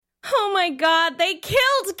my God, they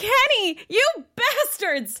killed Kenny! You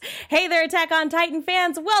bastards! Hey there, Attack on Titan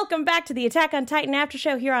fans. Welcome back to the Attack on Titan After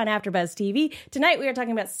Show here on AfterBuzz TV. Tonight we are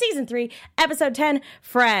talking about Season 3, Episode 10,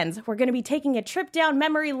 Friends. We're going to be taking a trip down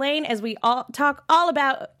memory lane as we talk all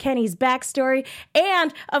about Kenny's backstory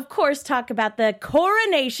and, of course, talk about the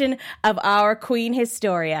coronation of our Queen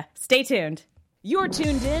Historia. Stay tuned. You're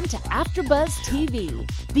tuned in to AfterBuzz TV,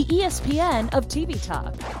 the ESPN of TV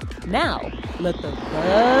talk. Now, let the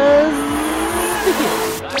buzz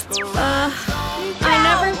begin.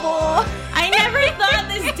 I never thought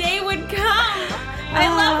this day would come. I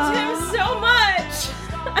loved him so much.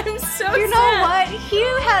 I'm so sad. You know what? He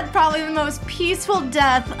had probably the most peaceful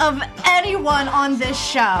death of anyone on this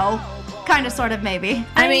show. Kind of, sort of, maybe.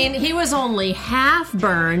 I mean, he was only half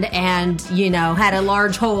burned and, had a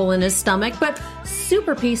large hole in his stomach, but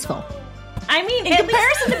super peaceful. I mean, in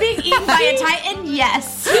comparison to being eaten by a Titan,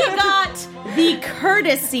 yes. He got the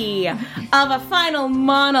courtesy of a final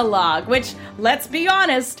monologue, which, let's be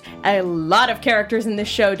honest, a lot of characters in this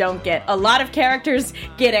show don't get. A lot of characters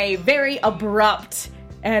get a very abrupt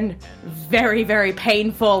and very, very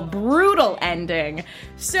painful, brutal ending.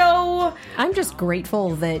 So I'm just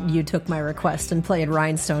grateful that you took my request and played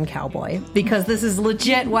Rhinestone Cowboy, because this is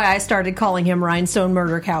legit why I started calling him Rhinestone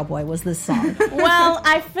Murder Cowboy, was this song. Well,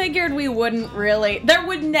 I figured we wouldn't really... There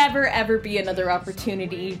would never, ever be another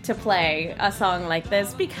opportunity to play a song like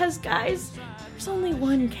this, because, guys, there's only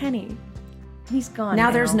one Kenny. He's gone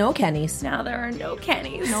now. There's no Kennys. Now there are no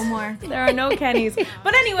Kennys. No more. There are no Kennys.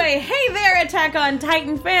 But anyway, hey there, Attack on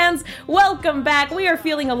Titan fans. Welcome back. We are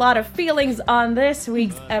feeling a lot of feelings on this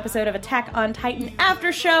week's episode of Attack on Titan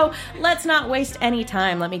After Show. Let's not waste any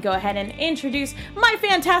time. Let me go ahead and introduce my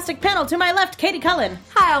fantastic panel. To my left, Katie Cullen.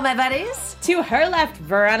 Hi, all my buddies. To her left,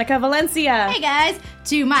 Veronica Valencia. Hey, guys.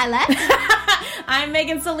 To my left, I'm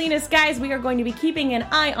Megan Salinas. Guys, we are going to be keeping an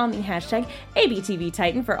eye on the hashtag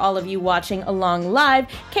ABTVTitan for all of you watching along live.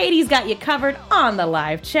 Katie's got you covered on the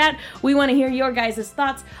live chat. We want to hear your guys'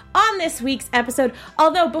 thoughts on this week's episode.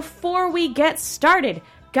 Although, before we get started,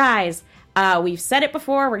 guys, we've said it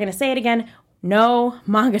before, we're going to say it again. No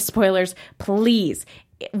manga spoilers, please.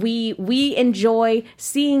 We enjoy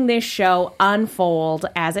seeing this show unfold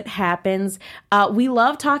as it happens. We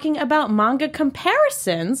love talking about manga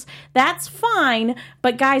comparisons. That's fine.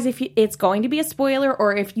 But guys, if it's going to be a spoiler,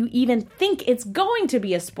 or if you even think it's going to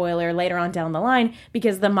be a spoiler later on down the line,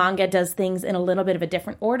 because the manga does things in a little bit of a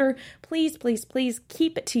different order, please, please, please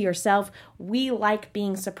keep it to yourself. We like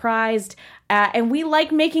being surprised. And we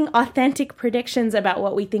like making authentic predictions about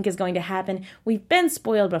what we think is going to happen. We've been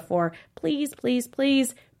spoiled before. Please, please,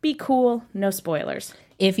 please be cool. No spoilers.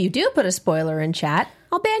 If you do put a spoiler in chat,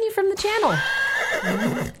 I'll ban you from the channel.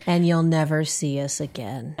 And you'll never see us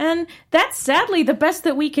again. And that's sadly the best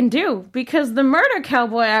that we can do, because the murder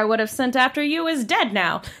cowboy I would have sent after you is dead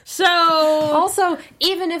now. So... Also,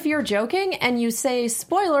 even if you're joking and you say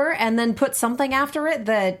spoiler and then put something after it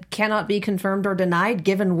that cannot be confirmed or denied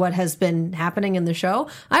given what has been happening in the show,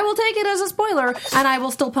 I will take it as a spoiler and I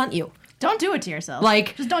will still punt you. Don't do it to yourself.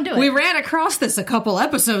 Just don't do it. We ran across this a couple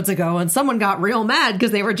episodes ago and someone got real mad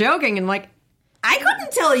because they were joking and I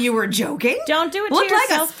couldn't tell you were joking. Don't do it to yourself.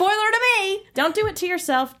 Looked like a spoiler to me. Don't do it to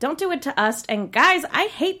yourself. Don't do it to us. And guys, I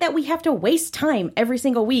hate that we have to waste time every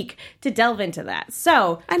single week to delve into that.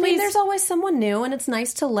 So, I mean, there's always someone new, and it's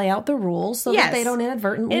nice to lay out the rules so that they don't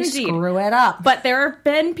inadvertently screw it up. But there have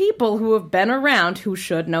been people who have been around who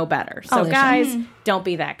should know better. So, guys, don't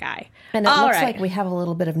be that guy. And it looks like we have a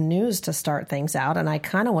little bit of news to start things out, and I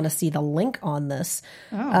kind of want to see the link on this.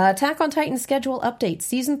 Attack on Titan schedule update.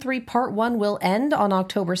 Season 3, Part 1 will end on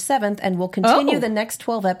October 7th and will continue the next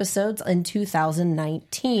 12 episodes in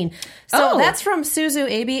 2019. So that's from Suzu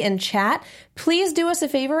AB in chat. Please do us a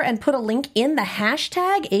favor and put a link in the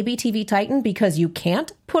hashtag ABTVTitan, because you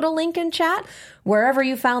can't put a link in chat. Wherever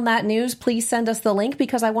you found that news, please send us the link,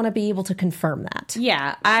 because I want to be able to confirm that.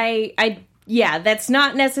 Yeah, Yeah, that's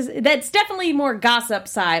not necessary. That's definitely more gossip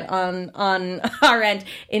side on our end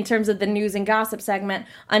in terms of the news and gossip segment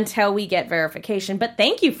until we get verification. But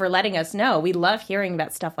thank you for letting us know. We love hearing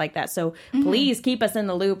about stuff like that. So please keep us in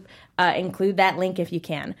the loop. Include that link if you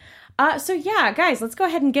can. So yeah, guys, let's go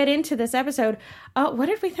ahead and get into this episode. What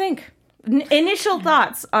did we think? Initial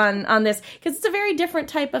thoughts on this, because it's a very different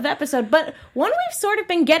type of episode, but one we've sort of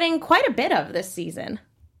been getting quite a bit of this season.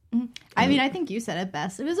 I mean, I think you said it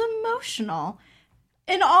best. It was emotional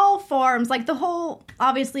in all forms. Like the whole,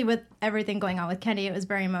 obviously with everything going on with Kenny, it was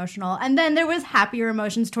very emotional. And then there was happier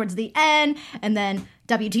emotions towards the end, and then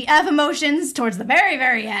WTF emotions towards the very,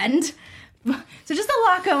 very end. So just a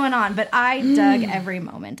lot going on, but I dug every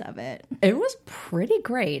moment of it. It was pretty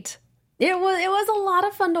great. It was a lot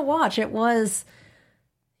of fun to watch. It was,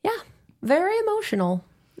 very emotional.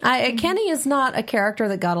 Kenny is not a character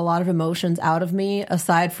that got a lot of emotions out of me,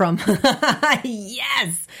 aside from,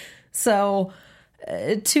 yes! So,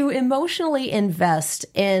 to emotionally invest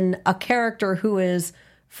in a character who is,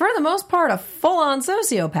 for the most part, a full-on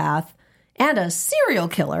sociopath and a serial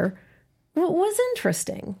killer was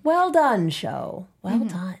interesting. Well done, show. Well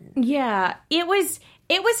done. Yeah, it was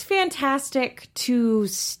fantastic to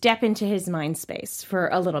step into his mind space for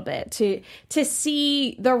a little bit, to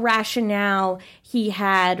see the rationale he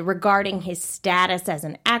had regarding his status as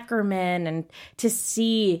an Ackerman, and to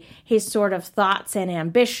see his sort of thoughts and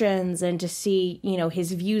ambitions, and to see,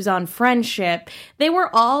 his views on friendship. They were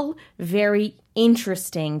all very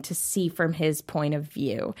interesting to see from his point of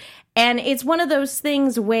view. And it's one of those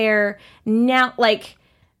things where now,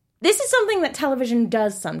 this is something that television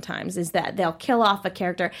does sometimes, is that they'll kill off a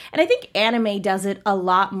character. And I think anime does it a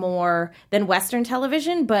lot more than Western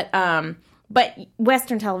television, but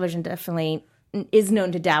Western television definitely is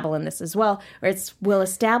known to dabble in this as well, where we'll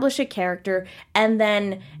establish a character, and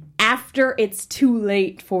then after it's too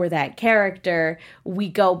late for that character, we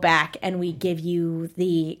go back and we give you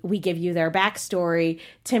their backstory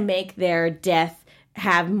to make their death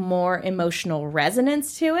have more emotional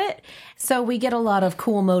resonance to it. So we get a lot of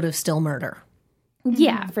cool motive still murder.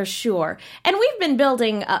 Yeah, for sure. And we've been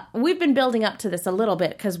building up to this a little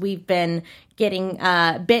bit, because we've been getting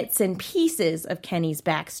bits and pieces of Kenny's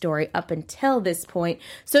backstory up until this point.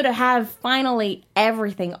 So to have finally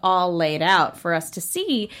everything all laid out for us to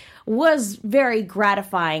see was very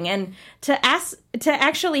gratifying, and to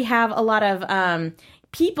actually have a lot of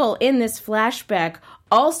people in this flashback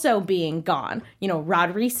also being gone.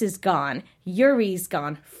 Rod Reese is gone, Yuri's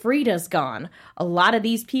gone, Frida's gone. A lot of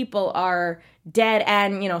these people are dead,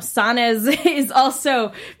 and Sanas is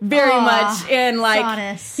also very much in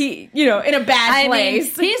in a bad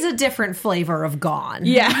place. He's a different flavor of gone.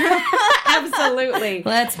 Yeah, absolutely.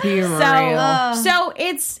 Let's be real. So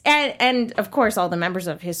it's and of course all the members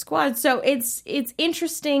of his squad. So it's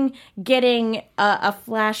interesting getting a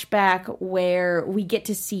flashback where we get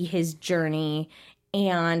to see his journey,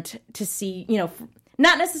 and to see,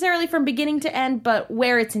 not necessarily from beginning to end, but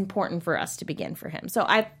where it's important for us to begin for him. So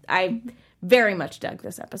I very much dug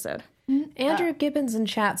this episode. Andrew Gibbons in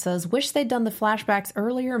chat says, wish they'd done the flashbacks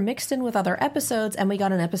earlier, mixed in with other episodes, and we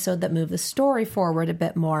got an episode that moved the story forward a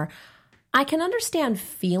bit more. I can understand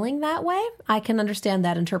feeling that way. I can understand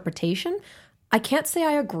that interpretation. I can't say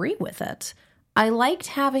I agree with it. I liked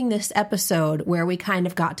having this episode where we kind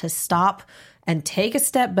of got to stop and take a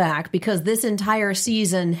step back, because this entire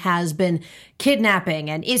season has been kidnapping,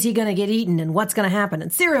 and is he going to get eaten, and what's going to happen,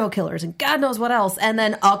 and serial killers, and God knows what else, and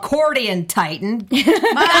then Accordion Titan.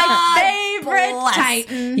 My favorite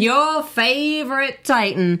Titan. Your favorite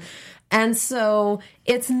Titan. And so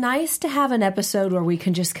it's nice to have an episode where we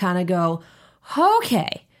can just kind of go,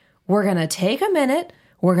 okay, we're going to take a minute,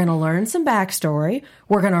 we're going to learn some backstory,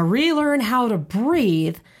 we're going to relearn how to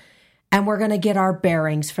breathe, and we're going to get our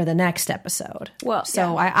bearings for the next episode. Well,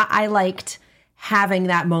 so yeah. I liked having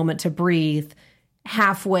that moment to breathe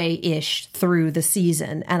halfway-ish through the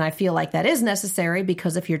season. And I feel like that is necessary,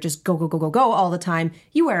 because if you're just go all the time,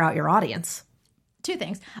 you wear out your audience. Two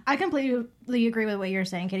things. I completely agree with what you're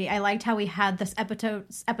saying, Kitty. I liked how we had this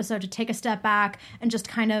episode to take a step back and just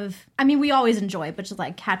kind of, we always enjoy it, but just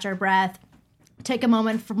catch our breath, take a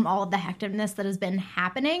moment from all of the hecticness that has been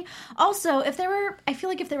happening. Also, I feel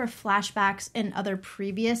like if there were flashbacks in other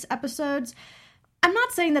previous episodes, I'm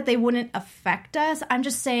not saying that they wouldn't affect us. I'm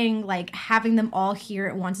just saying, having them all here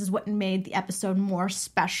at once is what made the episode more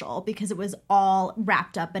special, because it was all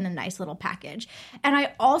wrapped up in a nice little package. And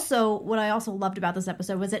what I also loved about this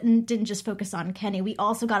episode was it didn't just focus on Kenny. We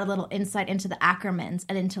also got a little insight into the Ackermans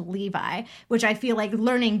and into Levi, which I feel like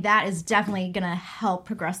learning that is definitely going to help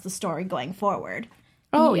progress the story going forward.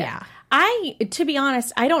 Oh, yeah. To be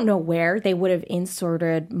honest, I don't know where they would have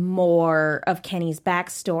inserted more of Kenny's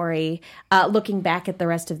backstory looking back at the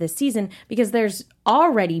rest of this season, because there's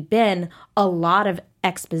already been a lot of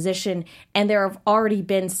exposition, and there have already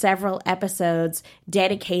been several episodes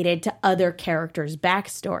dedicated to other characters'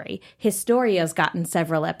 backstory. Historia's gotten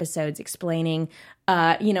several episodes explaining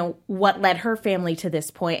what led her family to this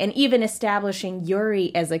point, and even establishing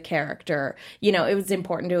Yuri as a character. It was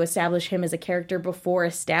important to establish him as a character before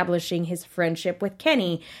establishing his friendship with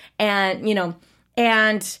Kenny. And,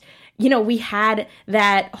 we had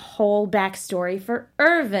that whole backstory for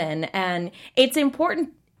Irvin, and it's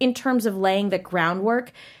important in terms of laying the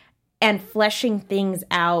groundwork and fleshing things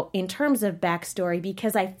out in terms of backstory,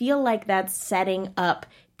 because I feel like that's setting up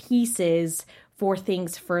pieces for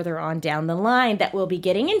things further on down the line that we'll be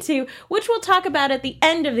getting into, which we'll talk about at the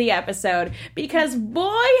end of the episode, because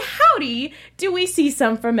boy, howdy, do we see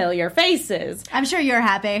some familiar faces. I'm sure you're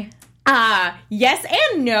happy. Yes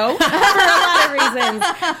and no, for a lot of reasons.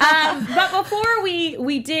 But before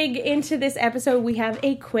we dig into this episode, we have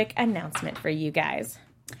a quick announcement for you guys.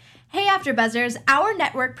 Hey AfterBuzzers, our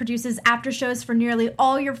network produces after shows for nearly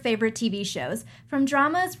all your favorite TV shows. From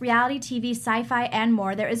dramas, reality TV, sci-fi, and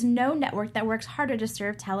more, there is no network that works harder to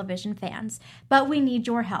serve television fans. But we need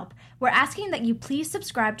your help. We're asking that you please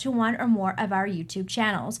subscribe to one or more of our YouTube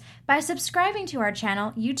channels. By subscribing to our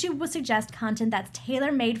channel, YouTube will suggest content that's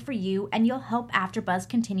tailor-made for you, and you'll help AfterBuzz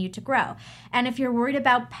continue to grow. And if you're worried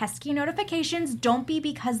about pesky notifications, don't be,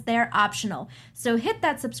 because they're optional. So hit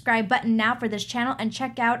that subscribe button now for this channel and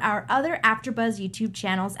check out our other AfterBuzz YouTube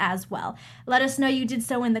channels as well. Let us know you did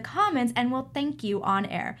so in the comments, and we'll thank you on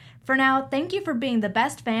air. For now, thank you for being the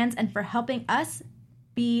best fans and for helping us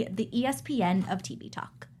be the ESPN of TV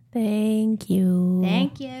Talk. Thank you.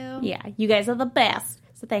 Thank you. Yeah, you guys are the best.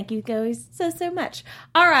 So thank you guys so much.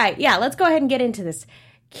 All right, yeah, let's go ahead and get into this.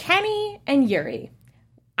 Kenny and Yuri.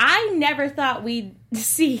 I never thought we'd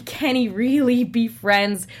see Kenny really be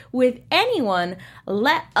friends with anyone,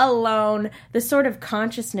 let alone the sort of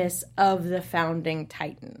consciousness of the founding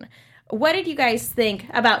Titan. What did you guys think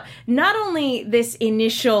about not only this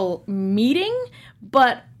initial meeting,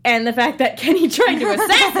 and the fact that Kenny tried to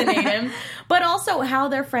assassinate him, but also how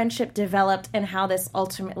their friendship developed and how this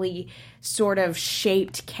ultimately sort of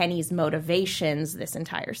shaped Kenny's motivations this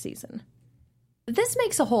entire season? This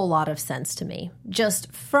makes a whole lot of sense to me,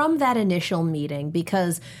 just from that initial meeting,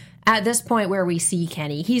 because at this point where we see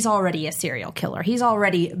Kenny, he's already a serial killer. He's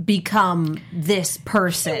already become this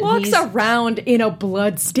person. He walks around in a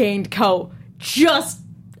blood-stained coat, just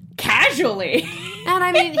casually. And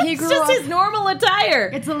I mean, he grew it's just up... his normal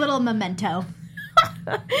attire. It's a little memento.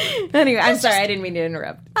 Anyway, I'm sorry, I didn't mean to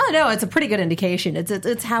interrupt. Oh, no, it's a pretty good indication.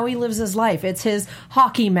 It's how he lives his life. It's his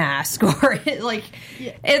hockey mask, or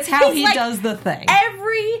it's how he does the thing.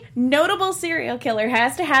 Every notable serial killer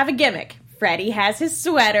has to have a gimmick. Freddy has his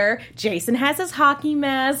sweater. Jason has his hockey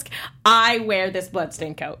mask. I wear this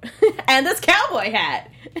bloodstained coat and this cowboy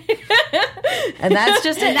hat. And that's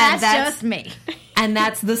just it. That's just me. And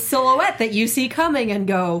that's the silhouette that you see coming and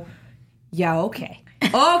go, yeah, okay.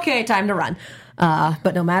 Okay, time to run.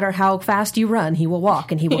 But no matter how fast you run, he will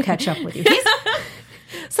walk and he will catch up with you.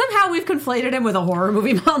 Somehow we've conflated him with a horror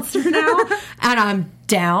movie monster now, and I'm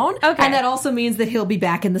down. Okay. And that also means that he'll be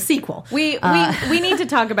back in the sequel. We need to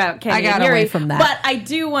talk about Kenny I got and Yuri, away from that. But I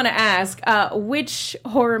do want to ask, which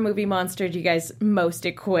horror movie monster do you guys most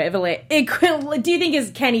equivalent? Do you think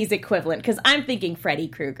is Kenny's equivalent? Because I'm thinking Freddy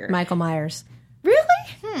Krueger. Michael Myers.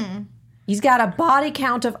 Really? He's got a body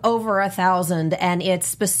count of over 1,000, and it's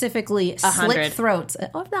specifically 100. slit throats.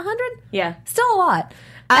 Oh, 100? Yeah. Still a lot.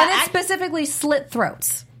 And it's specifically slit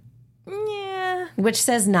throats, Yeah. which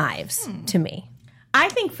says knives to me. I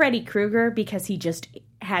think Freddy Krueger, because he just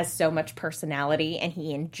has so much personality and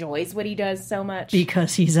he enjoys what he does so much.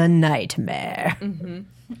 Because he's a nightmare.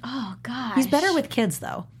 Oh, gosh. He's better with kids,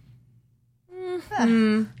 though. At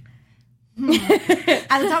the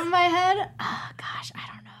top of my head, oh, gosh, I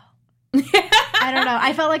don't know. I don't know.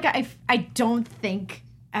 I felt like I don't think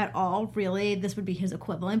at all, really, this would be his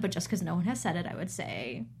equivalent, but just because no one has said it, I would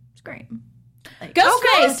say Scream. Like,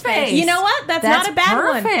 Ghostface. You know what? That's not a bad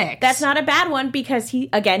one. perfect. That's not a bad one because he's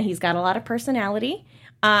got a lot of personality.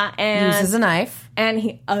 And Uses a knife. and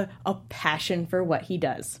he a passion for what he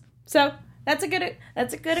does. So that's a good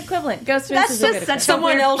equivalent. Ghostface That's is a just good such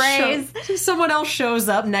equivalent. Someone else shows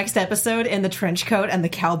up next episode in the trench coat and the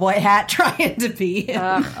cowboy hat trying to be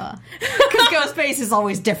him. Because Ghostface is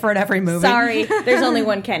always different every movie. Sorry, there's only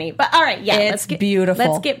one Kenny. But all right, yeah, It's beautiful.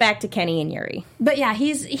 Let's get back to Kenny and Yuri. But yeah,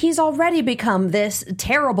 he's already become this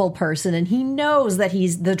terrible person, and he knows that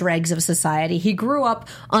he's the dregs of society. He grew up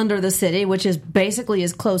under the city, which is basically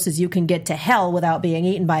as close as you can get to hell without being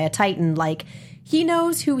eaten by a Titan. Like, he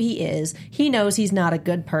knows who he is. He knows he's not a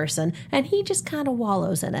good person, and he just kind of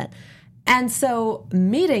wallows in it. And so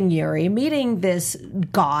meeting Yuri, meeting this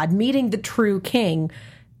god, meeting the true king,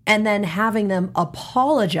 and then having them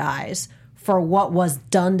apologize for what was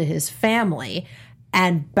done to his family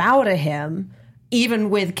and bow to him, even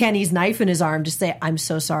with Kenny's knife in his arm, to say, I'm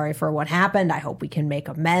so sorry for what happened. I hope we can make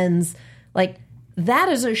amends. Like, that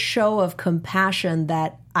is a show of compassion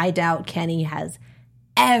that I doubt Kenny has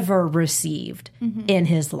ever received in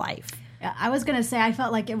his life. Yeah, I was going to say, I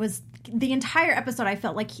felt like it was the entire episode, I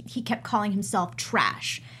felt like he kept calling himself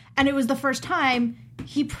trash. And it was the first time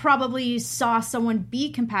he probably saw someone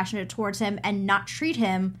be compassionate towards him and not treat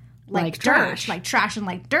him like dirt, trash. like trash and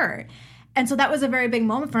like dirt. And so that was a very big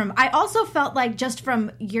moment for him. I also felt like, just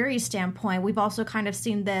from Yuri's standpoint, we've also kind of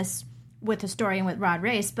seen this with Historian with Rod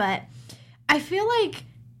Race, but I feel like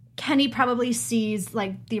Kenny probably sees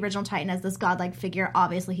like the original Titan as this godlike figure.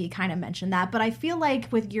 Obviously, he kind of mentioned that, but I feel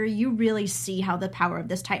like with Yuri, you really see how the power of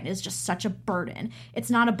this Titan is just such a burden.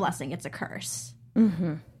 It's not a blessing; it's a curse.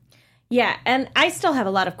 Mm-hmm. Yeah, and I still have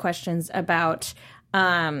a lot of questions about,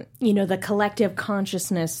 the collective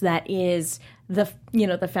consciousness that is the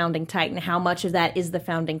founding Titan. How much of that is the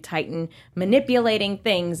founding Titan manipulating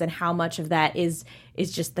things, and how much of that is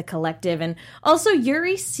just the collective? And also,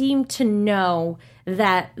 Yuri seemed to know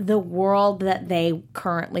that the world that they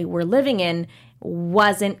currently were living in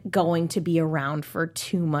wasn't going to be around for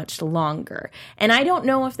too much longer. And I don't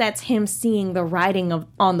know if that's him seeing the writing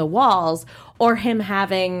on the walls, or him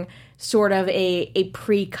having sort of a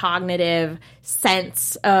precognitive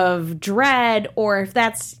sense of dread, or if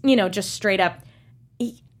that's, just straight up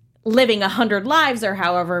living 100 lives, or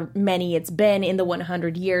however many it's been in the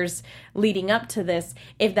 100 years leading up to this,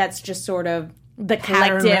 if that's just sort of the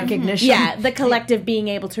collective recognition. Yeah, the collective being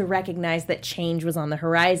able to recognize that change was on the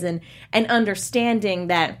horizon, and understanding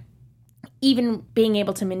that even being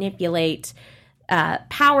able to manipulate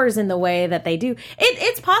powers in the way that they do.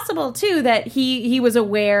 It's possible too that he was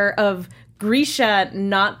aware of Grisha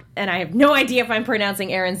and I have no idea if I'm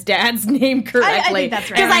pronouncing Aaron's dad's name correctly. I think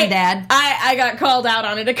that's right. Because Dad. I got called out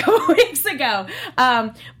on it a couple weeks ago.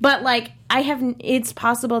 But like, it's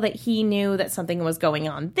possible that he knew that something was going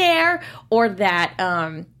on there, or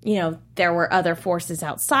that, there were other forces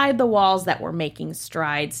outside the walls that were making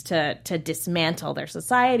strides to dismantle their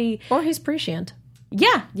society. Or he's prescient.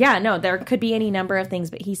 Yeah, no, there could be any number of things,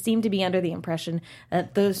 but he seemed to be under the impression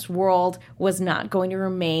that this world was not going to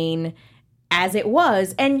remain as it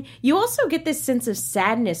was. And you also get this sense of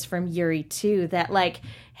sadness from Yuri, too, that like,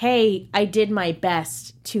 hey, I did my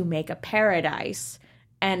best to make a paradise,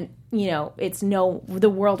 and, the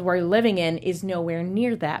world we're living in is nowhere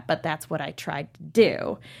near that, but that's what I tried to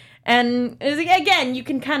do. And again, you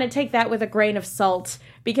can kind of take that with a grain of salt,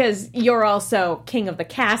 because you're also king of the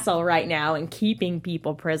castle right now and keeping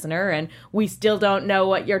people prisoner, and we still don't know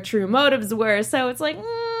what your true motives were. So it's like,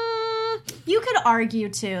 You could argue,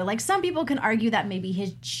 too. Like, some people can argue that maybe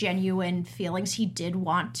his genuine feelings, he did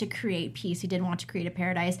want to create peace. He did want to create a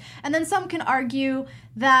paradise. And then some can argue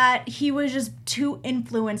that he was just too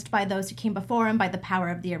influenced by those who came before him, by the power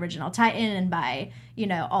of the original Titan, and by,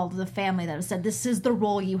 all of the family that have said, this is the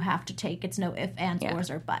role you have to take. It's no ifs, ands, ors,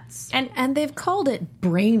 or buts. And they've called it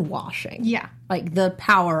brainwashing. Yeah. Like, the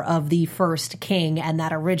power of the first king and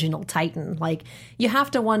that original Titan. Like, you have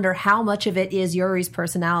to wonder how much of it is Yuri's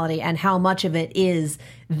personality and how much of it is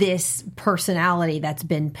this personality that's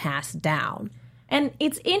been passed down. And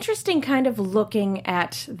it's interesting kind of looking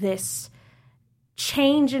at this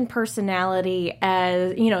change in personality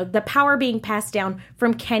as, the power being passed down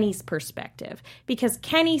from Kenny's perspective. Because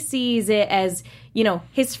Kenny sees it as,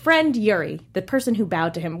 his friend Yuri, the person who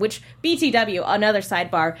bowed to him, which BTW, another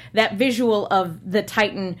sidebar, that visual of the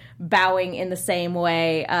Titan bowing in the same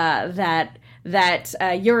way that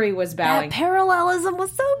Yuri was bowing. That parallelism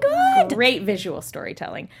was so good. Great visual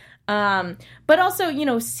storytelling. But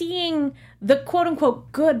also, seeing the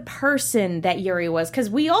quote-unquote good person that Yuri was, because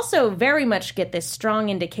we also very much get this strong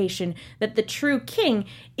indication that the true king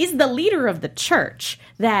is the leader of the church,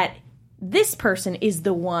 that this person is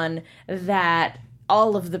the one that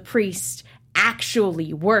all of the priests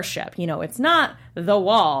actually worship. It's not the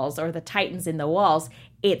walls or the Titans in the walls.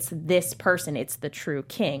 It's this person. It's the true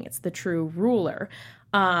king. It's the true ruler.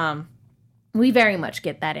 We very much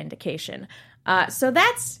get that indication. So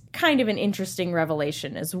that's kind of an interesting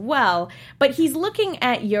revelation as well. But he's looking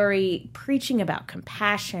at Yuri preaching about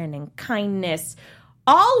compassion and kindness,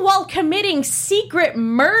 all while committing secret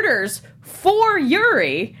murders for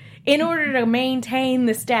Yuri in order to maintain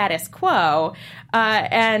the status quo.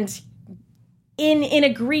 And in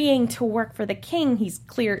agreeing to work for the king, he's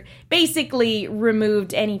basically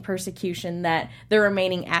removed any persecution that the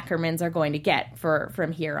remaining Ackermans are going to get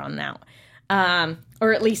from here on out.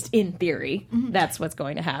 Or at least in theory, that's what's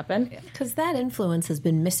going to happen. Because that influence has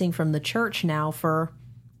been missing from the church now for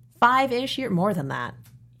 5-ish years, more than that.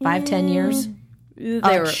 5-10 years?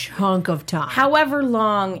 A chunk of time. However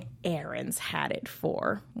long Aaron's had it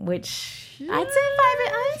for, which I'd say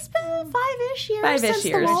 5-ish years since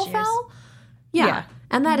the wall fell. Yeah.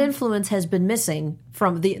 And that influence has been missing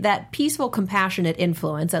from that peaceful, compassionate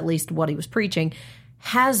influence, at least what he was preaching,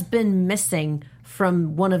 has been missing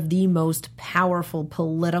from one of the most powerful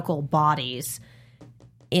political bodies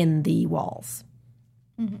in the walls.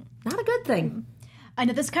 Mm-hmm. Not a good thing. I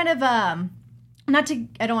know this kind of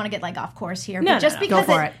I don't want to get like off course here, No, but just no. because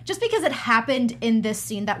Go for it. just because it happened in this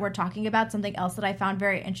scene that we're talking about, something else that I found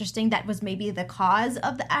very interesting that was maybe the cause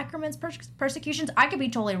of the Ackerman's persecutions, I could be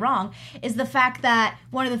totally wrong, is the fact that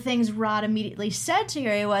one of the things Rod immediately said to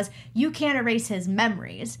Yuri was, you can't erase his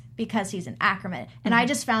memories because he's an Ackerman. And I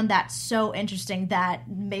just found that so interesting that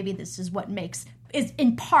maybe this is is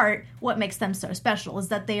in part what makes them so special, is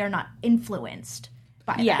that they are not influenced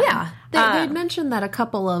by that. Yeah, they'd mentioned that a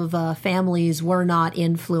couple of families were not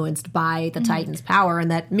influenced by the Titans' power,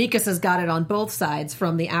 and that Mikas has got it on both sides,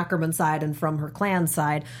 from the Ackerman side and from her clan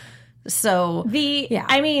side. So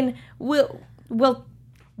I mean, we'll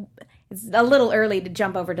it's a little early to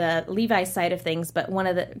jump over to Levi's side of things, but one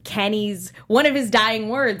of his dying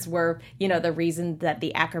words were, the reason that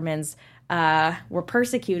the Ackermans were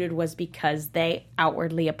persecuted was because they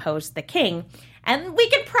outwardly opposed the king. And we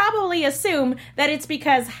can probably assume that it's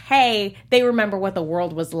because, hey, they remember what the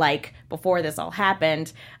world was like before this all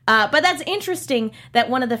happened. But that's interesting that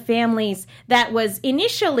one of the families that was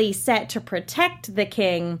initially set to protect the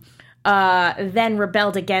king then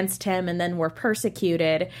rebelled against him and then were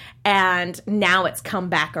persecuted. And now it's come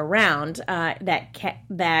back around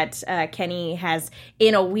that Kenny has,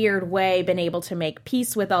 in a weird way, been able to make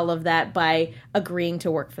peace with all of that by agreeing to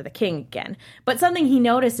work for the king again. But something he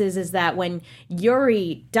notices is that when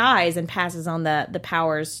Yuri dies and passes on the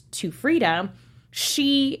powers to Frida,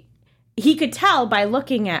 he could tell by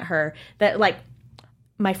looking at her that, like,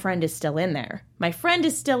 my friend is still in there. My friend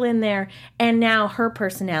is still in there, and now her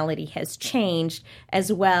personality has changed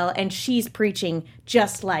as well, and she's preaching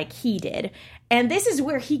just like he did. And this is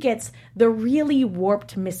where he gets the really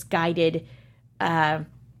warped, misguided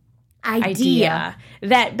idea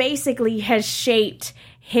that basically has shaped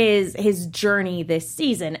his journey this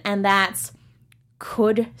season, and that's,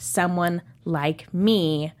 could someone like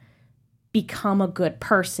me become a good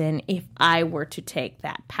person if I were to take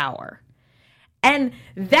that power? And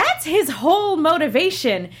that's his whole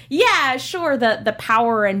motivation. Yeah, sure, the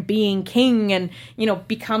power and being king and,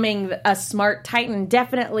 becoming a smart Titan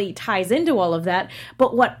definitely ties into all of that.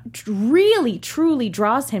 But what really, truly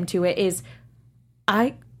draws him to it is,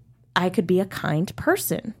 I could be a kind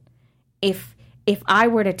person. If I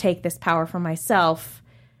were to take this power for myself,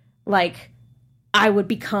 like, I would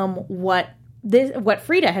become what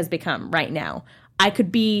Frida has become right now. I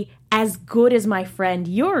could be as good as my friend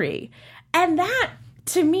Yuri. And that,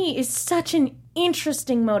 to me, is such an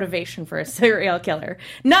interesting motivation for a serial killer.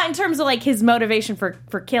 Not in terms of, like, his motivation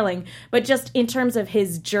for killing, but just in terms of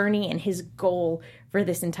his journey and his goal for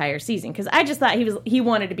this entire season. Because I just thought he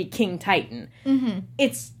wanted to be King Titan. Mm-hmm.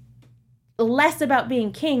 It's less about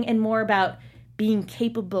being king and more about being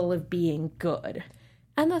capable of being good.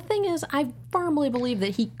 And the thing is, I firmly believe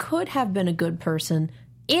that he could have been a good person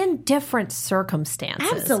in different circumstances.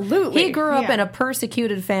 Absolutely. He grew up in a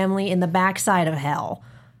persecuted family in the backside of hell.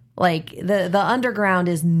 Like, the underground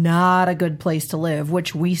is not a good place to live,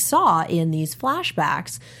 which we saw in these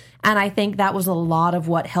flashbacks. And I think that was a lot of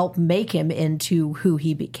what helped make him into who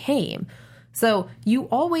he became. So you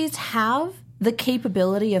always have the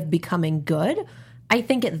capability of becoming good. I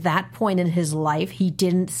think at that point in his life, he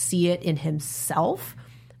didn't see it in himself.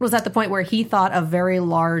 It was at the point where he thought a very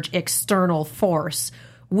large external force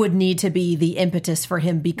would need to be the impetus for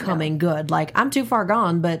him becoming good. Like, I'm too far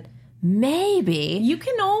gone, but maybe. You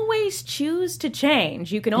can always choose to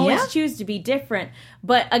change. You can always choose to be different.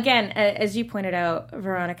 But again, as you pointed out,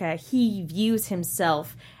 Veronica, he views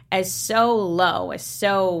himself as so low, as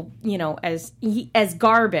so, as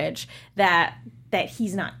garbage that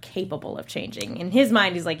he's not capable of changing. In his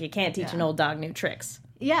mind, he's like, you can't teach an old dog new tricks.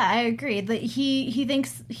 Yeah, I agree. That he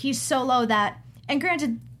thinks he's so low that, and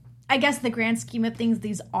granted, I guess the grand scheme of things,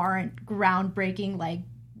 these aren't groundbreaking, like,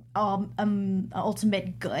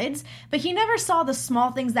 ultimate goods, but he never saw the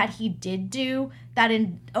small things that he did do that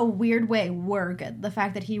in a weird way were good. The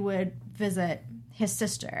fact that he would visit his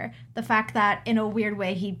sister, the fact that in a weird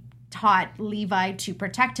way he taught Levi to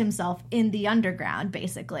protect himself in the underground,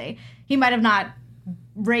 basically. He might have not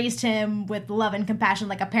raised him with love and compassion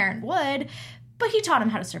like a parent would, but he taught him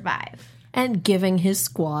how to survive. And giving his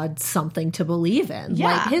squad something to believe in. Yeah.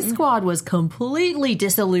 Like, his squad was completely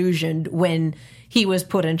disillusioned when he was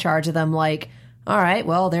put in charge of them. Like, all right,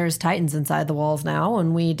 well, there's Titans inside the walls now,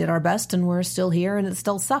 and we did our best, and we're still here, and it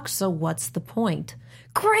still sucks, so what's the point?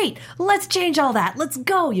 Great, let's change all that. Let's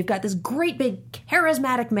go. You've got this great big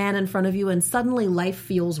charismatic man in front of you, and suddenly life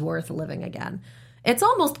feels worth living again. It's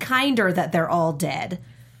almost kinder that they're all dead,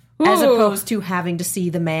 as opposed to having to see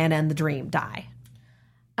the man and the dream die.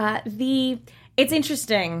 It's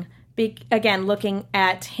interesting again, looking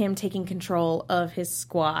at him taking control of his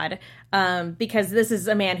squad, because this is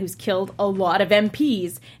a man who's killed a lot of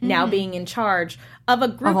MPs, now being in charge of a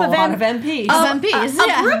group of MPs.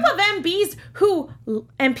 A group of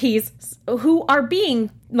MPs who are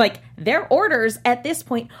being, like, their orders at this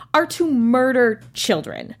point are to murder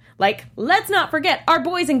children. Like, let's not forget, our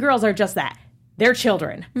boys and girls are just that. They're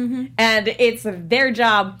children. And it's their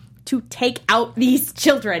job to take out these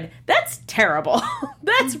children. That's terrible.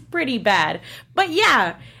 That's pretty bad. But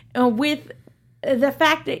yeah, with the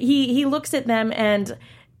fact that he looks at them and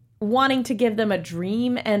wanting to give them a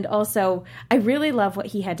dream, and also I really love what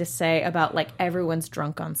he had to say about, like, everyone's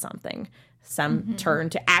drunk on something. Some turn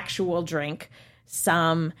to actual drink.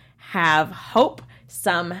 Some have hope.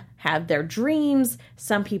 Some have their dreams.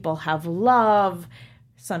 Some people have love.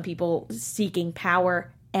 Some people seeking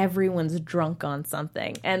power. Everyone's drunk on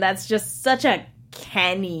something. And that's just such a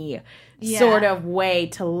Kenny sort of way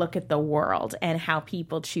to look at the world and how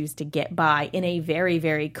people choose to get by in a very,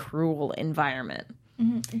 very cruel environment.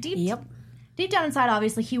 Deep down inside,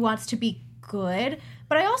 obviously, he wants to be good,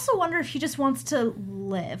 but I also wonder if he just wants to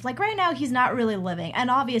live. Like, right now, he's not really living. And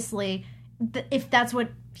obviously, if that's what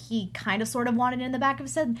he kind of sort of wanted in the back of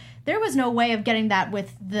his head, there was no way of getting that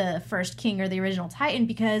with the first king or the original Titan,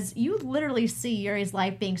 because you literally see Yuri's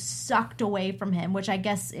life being sucked away from him, which I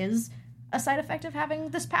guess is a side effect of having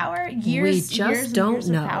this power. Years don't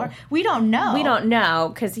know. Of power. We don't know. We don't know,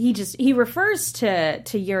 because he refers to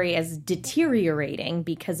Yuri as deteriorating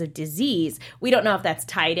because of disease. We don't know if that's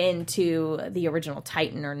tied into the original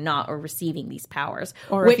Titan or not, or receiving these powers.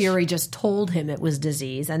 Or if Yuri just told him it was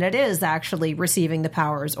disease, and it is actually receiving the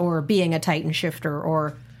powers, or being a Titan shifter,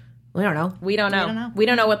 or... We don't know. We don't know. We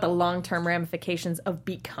don't know what the long-term ramifications of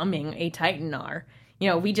becoming a Titan are. You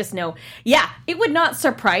know, we just know, it would not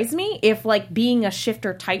surprise me if, like, being a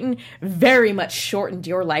shifter Titan very much shortened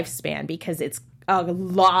your lifespan, because it's a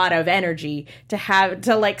lot of energy to have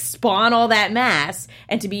to, like, spawn all that mass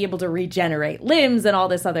and to be able to regenerate limbs and all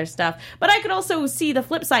this other stuff. But I could also see the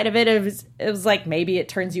flip side of it. It was like, maybe it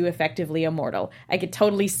turns you effectively immortal. I could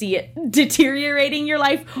totally see it deteriorating your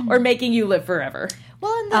life or making you live forever.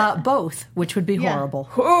 Well, both, which would be horrible.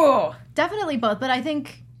 Oh. Definitely both, but I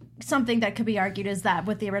think... something that could be argued is that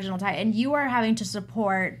with the original Titan, you are having to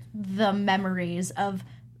support the memories of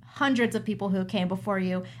hundreds of people who came before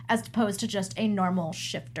you, as opposed to just a normal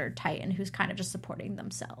shifter Titan who's kind of just supporting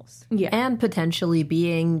themselves. Yeah. And potentially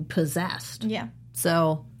being possessed. Yeah.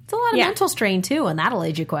 So it's a lot of mental strain, too, and that'll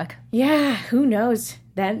age you quick. Yeah, who knows?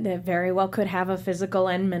 That very well could have a physical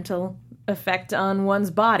and mental effect on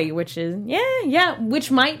one's body, which is,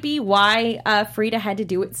 which might be why Frida had to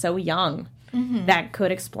do it so young. That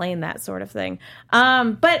could explain that sort of thing.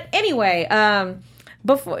 But anyway,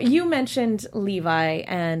 before you mentioned Levi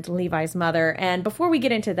and Levi's mother, and before we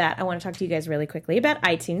get into that, I want to talk to you guys really quickly about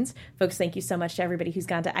iTunes. Folks, thank you so much to everybody who's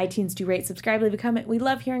gone to iTunes to rate, subscribe, leave a comment. We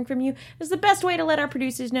love hearing from you. It's the best way to let our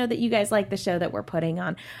producers know that you guys like the show that we're putting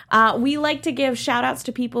on. We like to give shout outs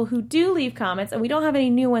to people who do leave comments, and we don't have any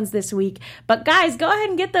new ones this week, but guys, go ahead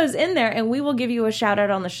and get those in there and we will give you a shout out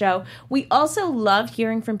on the show. We also love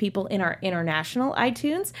hearing from people in our international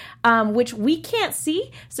iTunes, which we can't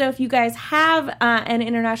see. So if you guys have an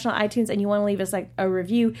international iTunes and you want to leave us, like, a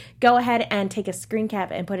review, go ahead and take a screen cap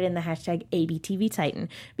and put it in the hashtag ABTVTitan,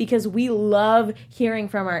 because we love hearing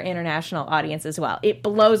from our international audience as well. It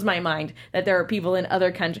blows my mind that there are people in other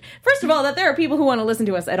countries. First of all, that there are people who want to listen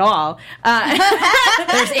to us at all.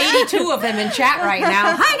 There's 82 of them in chat right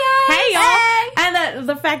now. Hi, guys! Hey, y'all! And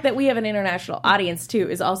the fact that we have an international audience, too,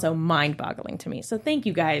 is also mind-boggling to me. So thank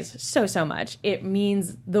you guys so much. It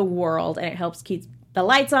means the world, and it helps keep the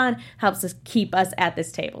lights on, helps us keep us at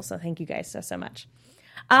this table. So thank you guys so much.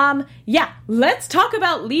 Let's talk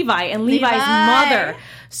about Levi and Levi's mother.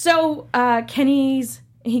 So Kenny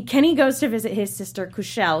goes to visit his sister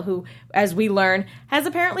Kushel, who, as we learn, has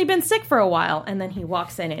apparently been sick for a while, and then he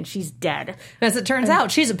walks in and she's dead. As it turns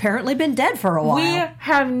out, she's apparently been dead for a while. We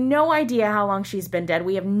have no idea how long she's been dead.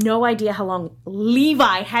 We have no idea how long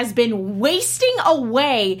Levi has been wasting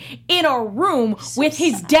away in a room with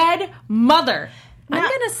his dead mother. I'm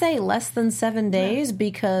going to say less than 7 days,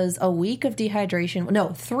 because a week of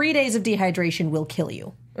dehydration... 3 days of dehydration will kill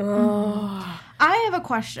you. I have a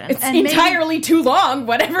question. It's entirely too long,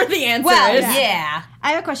 whatever the answer is. Yeah.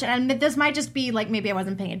 I have a question, and this might just be, like, maybe I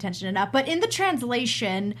wasn't paying attention enough, but in the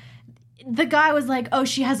translation, the guy was like, oh,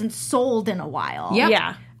 she hasn't sold in a while. Yep.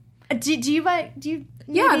 Yeah. Do you...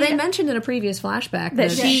 Yeah, they mentioned in a previous flashback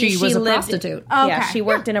that she was a prostitute. Okay. Yeah, she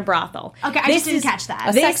worked in a brothel. Okay, I just didn't catch that.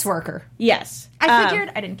 A sex worker. Yes. I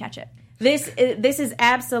figured I didn't catch it. This is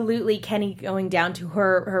absolutely Kenny going down to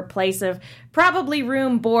her place of probably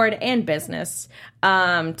room, board, and business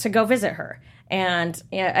to go visit her. And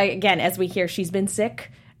again, as we hear, she's been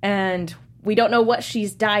sick, and we don't know what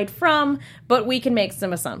she's died from, but we can make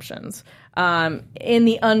some assumptions. In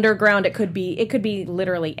the underground, it could be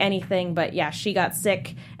literally anything. But yeah, she got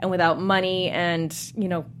sick, and without money and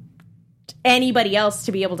anybody else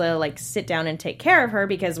to be able to like sit down and take care of her,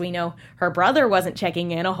 because we know her brother wasn't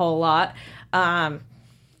checking in a whole lot.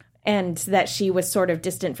 And that she was sort of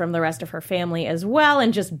distant from the rest of her family as well,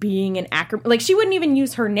 and just being an Ackerman. Like, she wouldn't even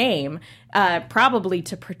use her name, probably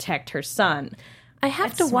to protect her son. I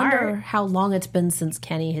have to wonder how long it's been since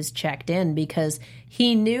Kenny has checked in, because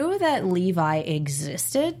he knew that Levi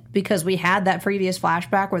existed, because we had that previous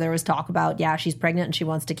flashback where there was talk about, yeah, she's pregnant and she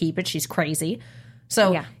wants to keep it. She's crazy.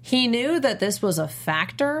 So he knew that this was a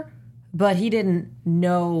factor, but he didn't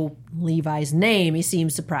know Levi's name. He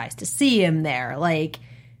seemed surprised to see him there. Like,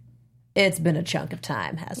 it's been a chunk of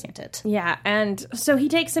time, hasn't it? Yeah, and so he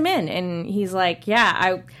takes him in, and he's like,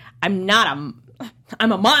 yeah, I'm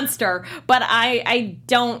a monster, but I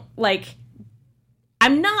don't, like,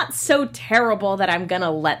 I'm not so terrible that I'm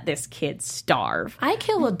gonna let this kid starve. I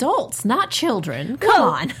kill adults, not children. Come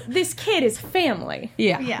on. This kid is family.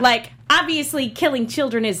 Yeah. Like, obviously, killing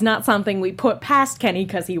children is not something we put past Kenny,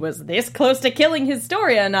 because he was this close to killing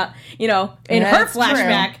Historia, not, in her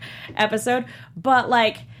flashback episode. But,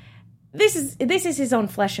 like, this is his own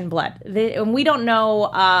flesh and blood. And we don't know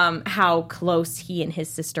how close he and his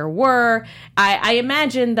sister were. I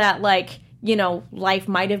imagine that, like, life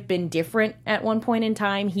might have been different at one point in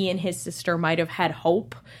time. He and his sister might have had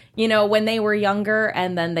hope, when they were younger,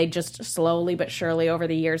 and then they just slowly but surely over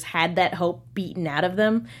the years had that hope beaten out of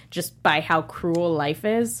them just by how cruel life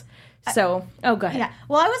is. So, go ahead. Yeah.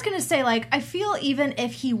 Well, I was going to say, like, I feel even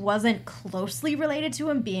if he wasn't closely related to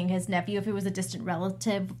him, being his nephew, if he was a distant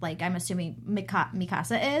relative, like I'm assuming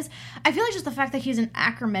Mikasa is, I feel like just the fact that he's an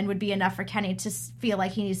Ackerman would be enough for Kenny to feel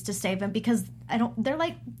like he needs to save him, because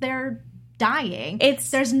they're dying.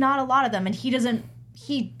 There's not a lot of them, and he doesn't.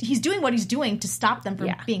 He's doing what he's doing to stop them from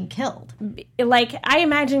being killed. Like, I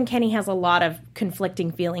imagine Kenny has a lot of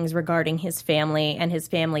conflicting feelings regarding his family and his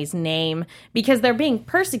family's name, because they're being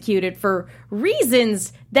persecuted for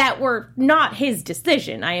reasons that were not his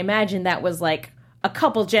decision. I imagine that was like a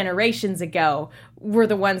couple generations ago were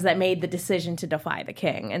the ones that made the decision to defy the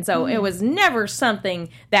king. And so it was never something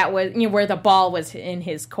that was, where the ball was in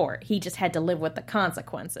his court. He just had to live with the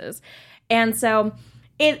consequences. And so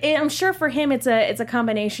I'm sure for him it's a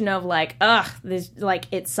combination of like,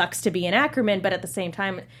 it sucks to be an Ackerman, but at the same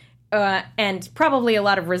time, and probably a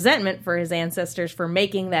lot of resentment for his ancestors for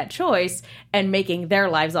making that choice and making their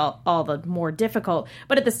lives all the more difficult.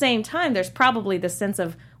 But at the same time, there's probably this sense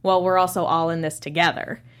of, well, we're also all in this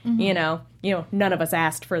together. None of us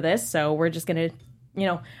asked for this, so we're just gonna,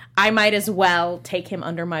 I might as well take him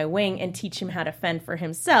under my wing and teach him how to fend for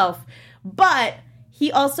himself. But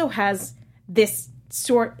he also has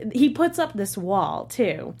he puts up this wall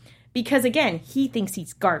too, because again, he thinks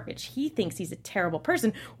he's garbage. He thinks he's a terrible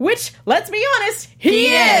person, which, let's be honest, he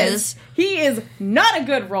is. He is not a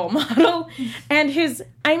good role model. And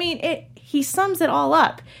he sums it all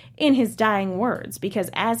up in his dying words, because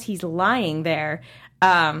as he's lying there,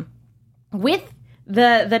 with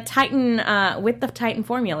the Titan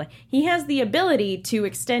formula, he has the ability to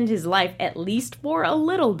extend his life at least for a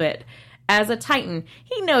little bit. As a Titan,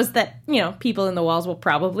 he knows that, people in the walls will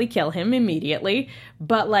probably kill him immediately,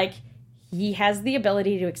 but, like, he has the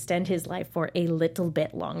ability to extend his life for a little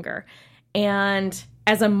bit longer. And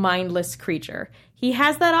as a mindless creature, he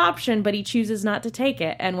has that option, but he chooses not to take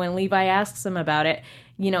it. And when Levi asks him about it,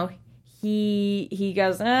 he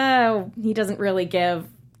goes, oh, he doesn't really give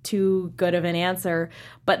too good of an answer.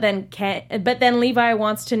 But then Levi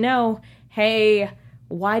wants to know, hey,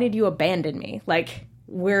 why did you abandon me? Like,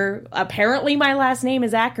 apparently my last name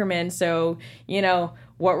is Ackerman, so,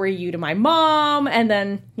 what were you to my mom? And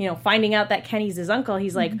then, finding out that Kenny's his uncle,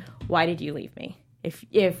 he's like, why did you leave me?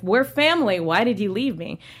 If we're family, why did you leave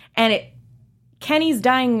me? And Kenny's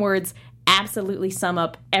dying words absolutely sum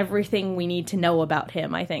up everything we need to know about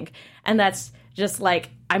him, I think. And that's just like,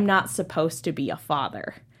 I'm not supposed to be a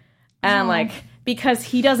father. And because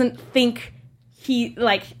he doesn't think he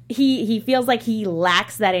feels like he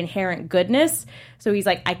lacks that inherent goodness. So he's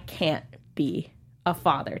like, I can't be a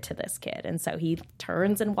father to this kid. And so he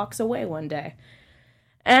turns and walks away one day.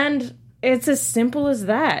 And it's as simple as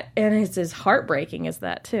that. And it's as heartbreaking as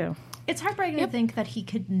that, too. It's heartbreaking to think that he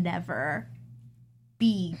could never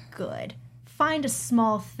be good. Find a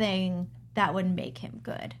small thing that would make him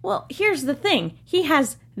good. Well, here's the thing. He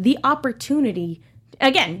has the opportunity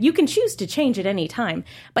again, you can choose to change at any time,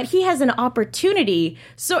 but he has an opportunity.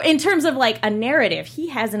 So in terms of like a narrative, he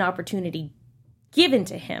has an opportunity given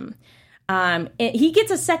to him. He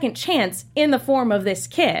gets a second chance in the form of this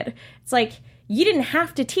kid. It's like, you didn't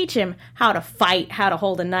have to teach him how to fight, how to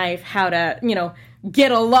hold a knife, how to,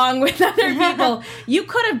 get along with other people. You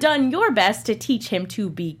could have done your best to teach him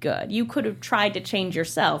to be good. You could have tried to change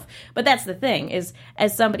yourself. But that's the thing, is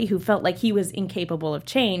as somebody who felt like he was incapable of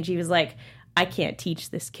change, he was like, I can't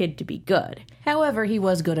teach this kid to be good. However, he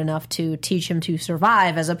was good enough to teach him to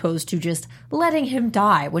survive as opposed to just letting him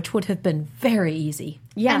die, which would have been very easy.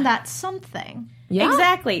 Yeah. And that's something. Yeah.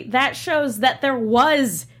 Exactly. That shows that there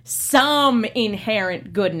was some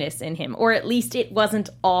inherent goodness in him, or at least it wasn't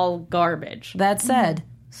all garbage. That said,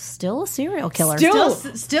 still a serial killer.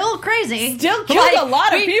 Still crazy. Still killed a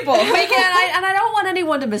lot of people. And I don't want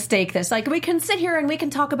anyone to mistake this. Like, we can sit here and we can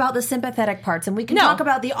talk about the sympathetic parts, and we can talk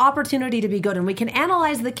about the opportunity to be good, and we can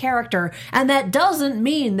analyze the character, and that doesn't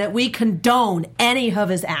mean that we condone any of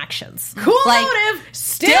his actions. Cool motive,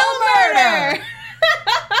 still murder.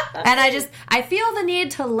 And I feel the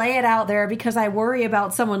need to lay it out there because I worry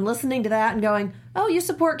about someone listening to that and going, oh, you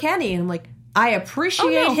support Kenny. And I'm like, I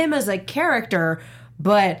appreciate him as a character,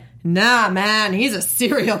 but nah, man, he's a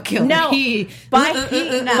serial killer. No,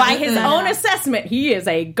 by his own assessment, he is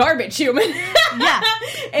a garbage human. Yeah,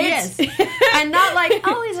 he is. And not like,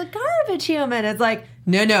 oh, he's a garbage human. It's like,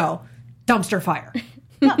 no, dumpster fire.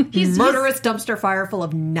 No, he's murderous dumpster fire full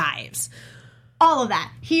of knives. All of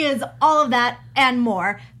that. He is all of that and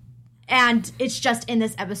more. And it's just in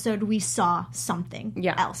this episode we saw something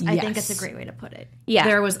else. I think it's a great way to put it. Yeah.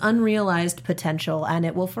 There was unrealized potential, and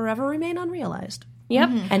it will forever remain unrealized. Yep.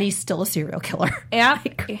 And he's still a serial killer. Yeah.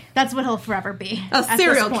 That's what he'll forever be. A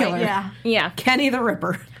serial killer. Yeah. Kenny the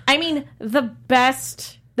Ripper. I mean, the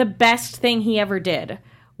best thing he ever did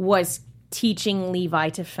was teaching Levi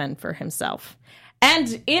to fend for himself.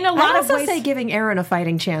 And in a lot of ways, say giving Aaron a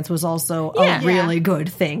fighting chance was also a really good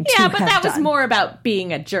thing to have but that was done. more about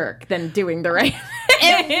being a jerk than doing the right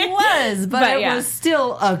thing. It was, but it was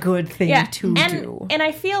still a good thing to do. And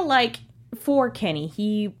I feel like for Kenny,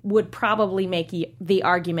 he would probably make the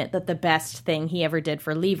argument that the best thing he ever did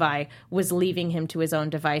for Levi was leaving him to his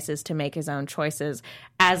own devices to make his own choices,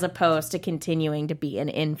 as opposed to continuing to be an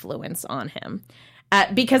influence on him.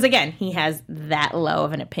 Because, again, he has that low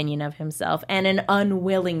of an opinion of himself and an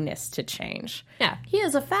unwillingness to change. Yeah, he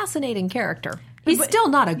is a fascinating character. He's still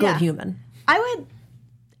not a good human. I would,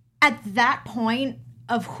 at that point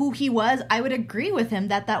of who he was, I would agree with him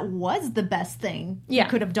that was the best thing he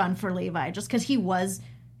could have done for Levi, just because he was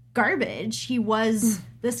garbage. He was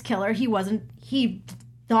this killer. He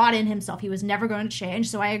thought in himself he was never going to change,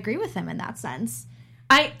 so I agree with him in that sense.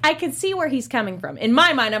 I can see where he's coming from. In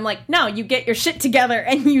my mind, I'm like, no, you get your shit together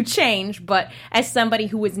and you change. But as somebody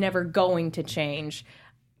who was never going to change,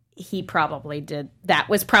 he probably did. That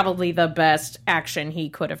was probably the best action he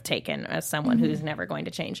could have taken as someone who's never going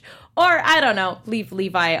to change. Or, I don't know, leave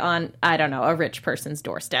Levi on, a rich person's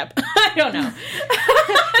doorstep. I don't know.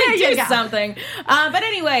 Do something. But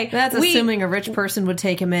anyway. That's assuming a rich person would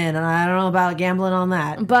take him in, and I don't know about gambling on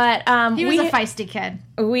that. But he was a feisty kid.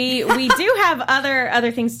 We do have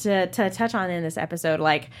other things to touch on in this episode.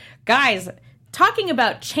 Like, guys, talking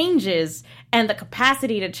about changes and the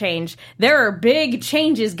capacity to change, there are big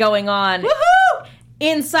changes going on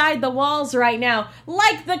inside the walls right now,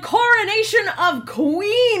 like the coronation of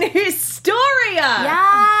Queen Historia.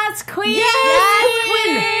 Yes, Queen! Yes,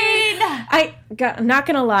 Queen! I'm not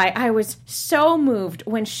gonna lie, I was so moved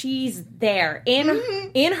when she's there in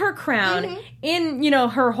her crown, in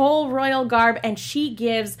her whole royal garb, and she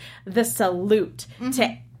gives the salute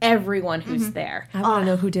to everyone who's there. I want to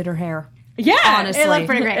know who did her hair. Yeah, honestly, it looked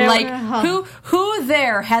pretty great. Like who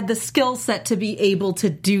there had the skill set to be able to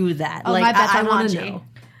do that? Oh, like my bet's I on want to Hanji. know.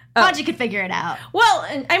 Hanji could figure it out. Well,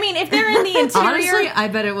 I mean, if they're in the interior, honestly, I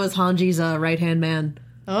bet it was Hanji's right hand man.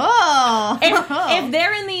 Oh, if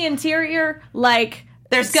they're in the interior, like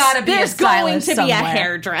there's got to be there's going to be a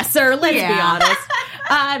hairdresser. Let's be honest.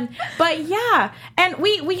 But yeah, and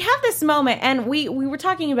we have this moment, and we were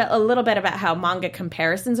talking about a little bit about how manga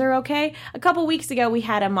comparisons are okay. A couple weeks ago, we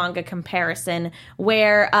had a manga comparison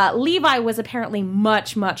where Levi was apparently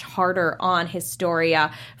much harder on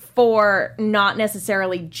Historia for not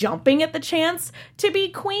necessarily jumping at the chance to be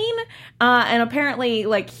queen. And apparently,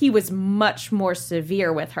 like, he was much more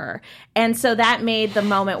severe with her. And so that made the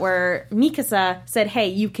moment where Mikasa said, hey,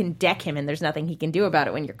 you can deck him and there's nothing he can do about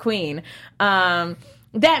it when you're queen.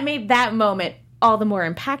 That made that moment all the more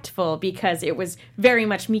impactful because it was very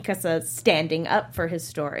much Mikasa standing up for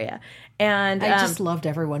Historia. And I just loved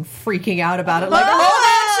everyone freaking out about it. Like, oh,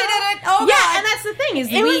 man, she did it! Oh, yeah, God. and that's the thing is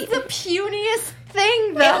It was the puniest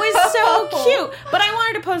thing, though. It was so cute. But I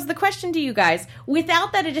wanted to pose the question to you guys.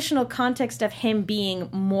 Without that additional context of him being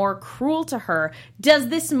more cruel to her, does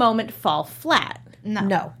this moment fall flat?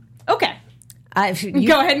 No. Okay. You-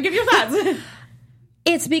 Go ahead and give your thoughts.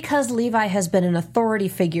 It's because Levi has been an authority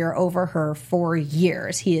figure over her for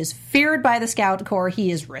years. He is feared by the Scout Corps. He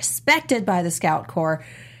is respected by the Scout Corps.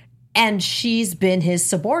 And she's been his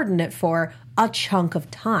subordinate for a chunk of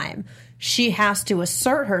time. She has to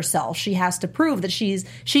assert herself. She has to prove that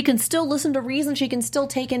she can still listen to reason. She can still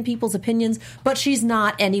take in people's opinions, but she's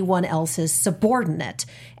not anyone else's subordinate.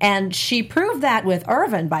 And she proved that with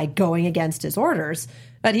Irvin by going against his orders.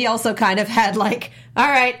 But he also kind of had like, all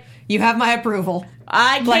right, you have my approval.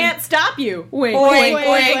 I can't stop you. Wink, Wink, wink,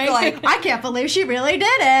 wink, wink. like, I can't believe she really did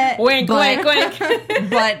it. Wink, But- wink, wink.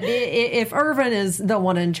 But if Irvin is the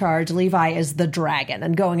one in charge, Levi is the dragon,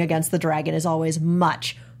 and going against the dragon is always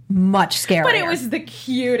much, much scarier. But it was the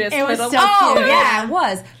cutest It was little... so oh cute. yeah, it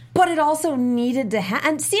was. But it also needed to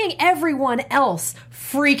and seeing everyone else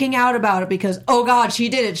freaking out about it because, oh God, she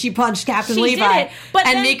did it. She punched Captain She Levi. did it. But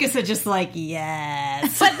and then- Mikasa just like,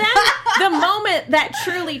 yes. But then the moment that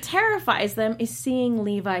truly terrifies them is seeing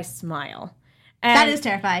Levi smile. And That is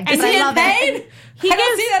terrifying. Is but he I in love pain? it. He I don't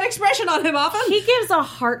gives- see that expression on him often. He gives a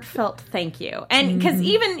heartfelt thank you, and because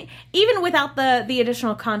even without the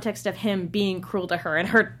additional context of him being cruel to her and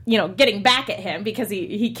her, getting back at him because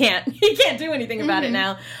he can't do anything about it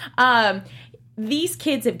now. These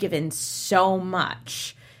kids have given so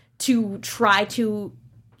much to try to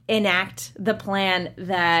enact the plan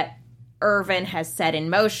that Irvin has set in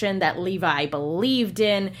motion, that Levi believed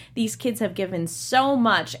in. These kids have given so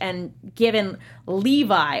much and given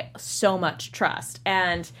Levi so much trust.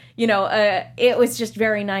 And, it was just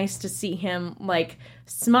very nice to see him,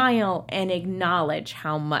 smile and acknowledge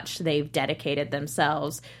how much they've dedicated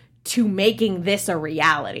themselves to making this a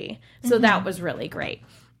reality. So that was really great.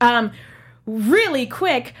 Really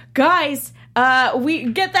quick, guys, we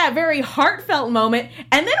get that very heartfelt moment,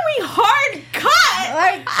 and then we hard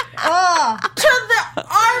cut to the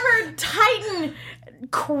armored Titan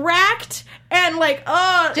cracked and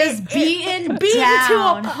Just beaten to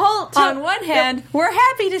down. a pulp. on one hand, we're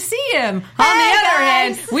happy to see him. On the other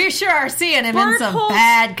hand, we sure are seeing him in some Bertholdt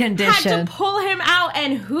bad condition. had to pull him out,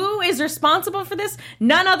 and who is responsible for this?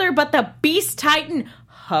 None other but the Beast Titan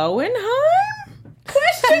Hohenheim?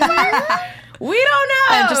 Question mark? We don't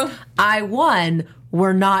know. And I won.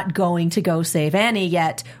 We're not going to go save Annie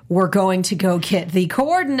yet. We're going to go get the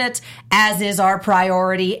coordinates, as is our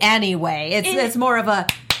priority anyway. It's more of a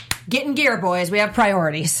getting gear, boys. We have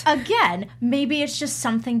priorities. Again, maybe it's just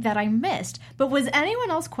something that I missed. But was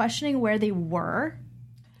anyone else questioning where they were?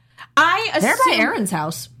 I assume, They're by Aaron's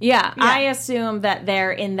house. Yeah, I assume that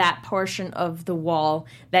they're in that portion of the wall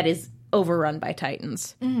that is overrun by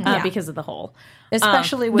Titans because of the hole.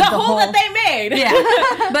 Especially with the the hole whole that they made.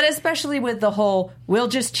 Yeah, but especially with the whole, we'll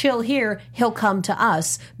just chill here. He'll come to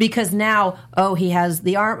us because now, he has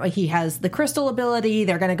the arm, he has the crystal ability.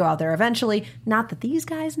 They're going to go out there eventually. Not that these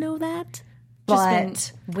guys know that,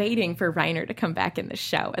 Just been waiting for Reiner to come back in the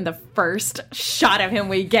show, and the first shot of him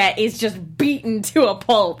we get is just beaten to a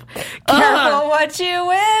pulp. careful what you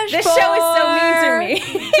wish. This show is so mean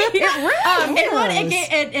to me.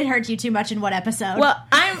 It hurt you too much in what episode? Well,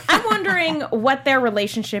 I'm wondering what their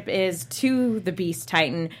relationship is to the Beast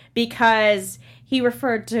Titan, because he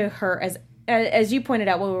referred to her as you pointed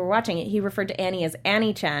out while we were watching it, he referred to Annie as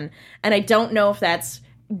Annie-chan, and I don't know if that's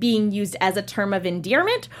being used as a term of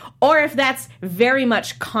endearment or if that's very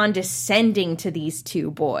much condescending to these two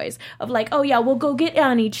boys of oh yeah, we'll go get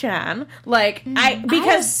Annie-chan.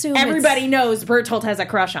 Because assume everybody knows Bertholdt has a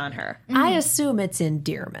crush on her. I assume it's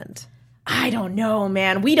endearment. I don't know,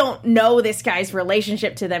 man. We don't know this guy's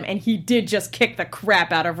relationship to them, and he did just kick the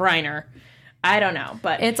crap out of Reiner. I don't know,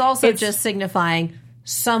 but It's also just signifying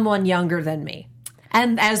someone younger than me.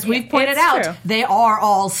 And as we've pointed it's out, true. they are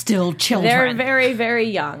all still children. they're very, very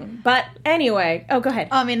young. But anyway, go ahead.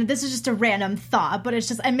 I mean, this is just a random thought, but it's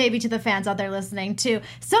just, and maybe to the fans out there listening too.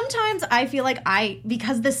 Sometimes I feel like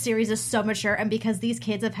because this series is so mature and because these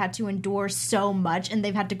kids have had to endure so much and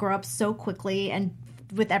they've had to grow up so quickly and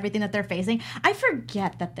with everything that they're facing, I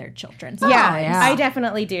forget that they're children. Yeah, I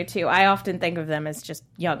definitely do too. I often think of them as just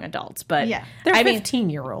young adults, but Yeah. They're I mean,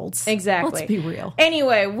 15-year-olds. exactly. Let's be real.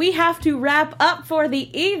 Anyway, we have to wrap up for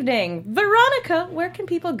the evening. Veronica, where can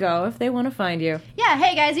people go if they want to find you? Yeah,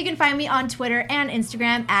 hey guys, you can find me on Twitter and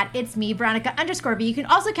Instagram at It's Me, Veronica_V. You can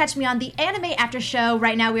also catch me on the Anime After Show.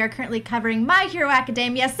 Right now we are currently covering My Hero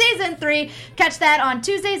Academia Season 3. Catch that on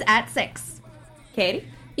Tuesdays at 6. Katie?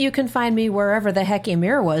 You can find me wherever the heck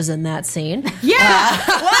Emir was in that scene. Yeah!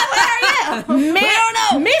 What? Where are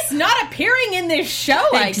Miss not appearing in this show,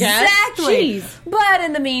 I guess. Exactly. Jeez. But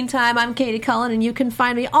in the meantime, I'm Katie Cullen, and you can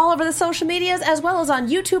find me all over the social medias, as well as on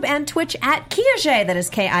YouTube and Twitch at Kiaxet. That is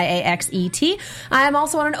Kiaxet. I am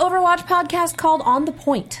also on an Overwatch podcast called On the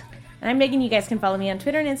Point. And I'm Megan. You guys can follow me on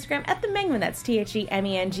Twitter and Instagram at the Mengui. That's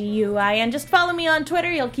TheMengui. And just follow me on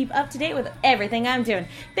Twitter. You'll keep up to date with everything I'm doing.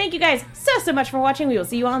 Thank you guys so much for watching. We will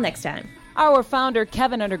see you all next time. Our founder,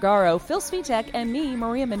 Kevin Undergaro, Phil Svitek, and me,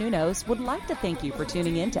 Maria Menounos, would like to thank you for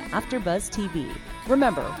tuning in to AfterBuzz TV.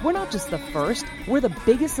 Remember, we're not just the first, we're the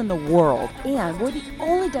biggest in the world, and we're the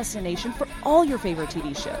only destination for all your favorite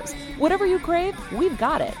TV shows. Whatever you crave, we've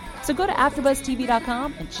got it. So go to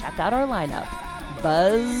AfterBuzzTV.com and check out our lineup.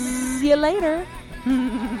 Buzz you later.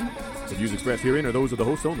 The views expressed herein are those of the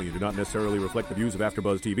hosts only and do not necessarily reflect the views of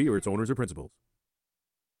AfterBuzz TV or its owners or principals.